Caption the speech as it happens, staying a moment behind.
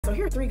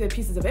here are 3 good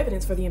pieces of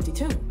evidence for the empty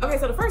tomb. Okay,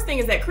 so the first thing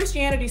is that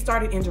Christianity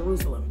started in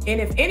Jerusalem. And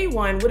if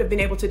anyone would have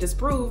been able to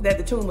disprove that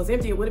the tomb was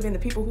empty, it would have been the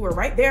people who were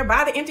right there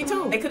by the empty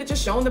tomb. They could have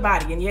just shown the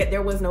body, and yet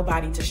there was no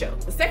body to show.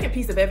 The second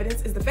piece of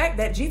evidence is the fact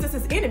that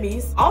Jesus'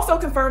 enemies also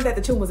confirmed that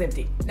the tomb was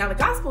empty. Now, the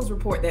Gospels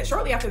report that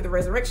shortly after the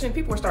resurrection,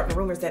 people were starting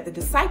rumors that the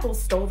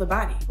disciples stole the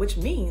body, which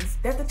means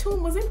that the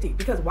tomb was empty.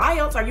 Because why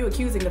else are you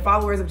accusing the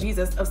followers of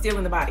Jesus of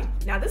stealing the body?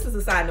 Now, this is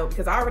a side note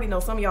because I already know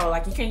some of y'all are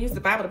like, you can't use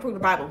the Bible to prove the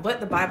Bible, but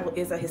the Bible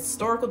is a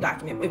historical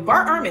document. If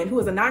Bart Ehrman, who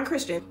is a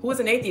non-Christian, who is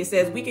an atheist,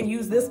 says we can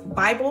use this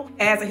Bible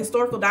as a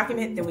historical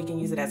document, then we can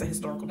use it as a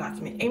historical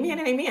document. Amen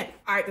and amen.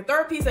 All right, the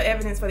third piece of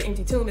evidence for the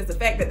empty tomb is the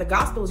fact that the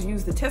Gospels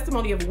use the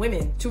testimony of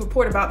women to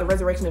report about the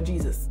resurrection of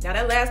Jesus. Now,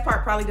 that last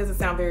part probably doesn't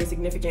sound very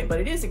significant, but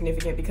it is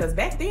significant because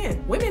back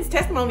then, women's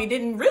testimony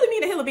didn't really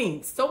mean a hill of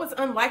beans. So it's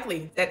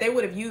unlikely that they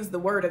would have used the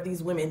word of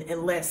these women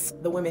unless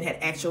the women had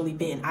actually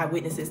been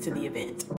eyewitnesses to the event.